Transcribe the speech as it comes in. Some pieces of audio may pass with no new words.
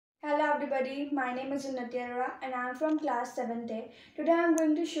everybody, my name is Unnati and I am from class 7th A. Today I am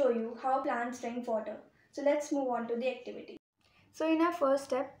going to show you how plants drink water. So let's move on to the activity. So in our first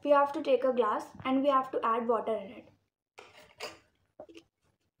step, we have to take a glass and we have to add water in it.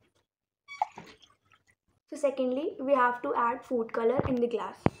 So secondly, we have to add food color in the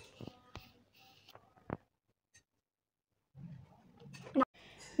glass. Now,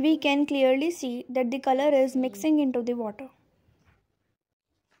 we can clearly see that the color is mixing into the water.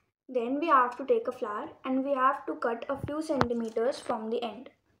 Then we have to take a flower and we have to cut a few centimeters from the end.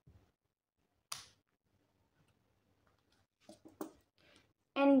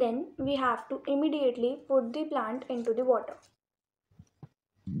 And then we have to immediately put the plant into the water.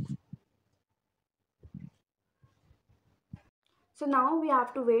 So now we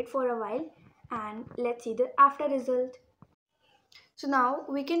have to wait for a while and let's see the after result. So now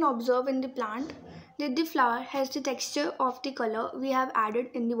we can observe in the plant that the flower has the texture of the color we have added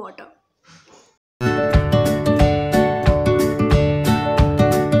in the water.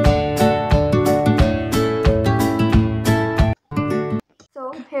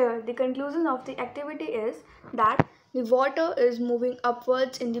 So here the conclusion of the activity is that the water is moving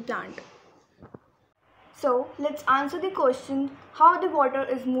upwards in the plant. So let's answer the question how the water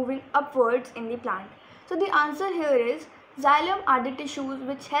is moving upwards in the plant. So the answer here is xylem are the tissues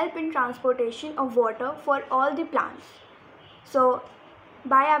which help in transportation of water for all the plants. So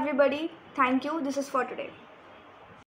bye everybody. Thank you. This is for today.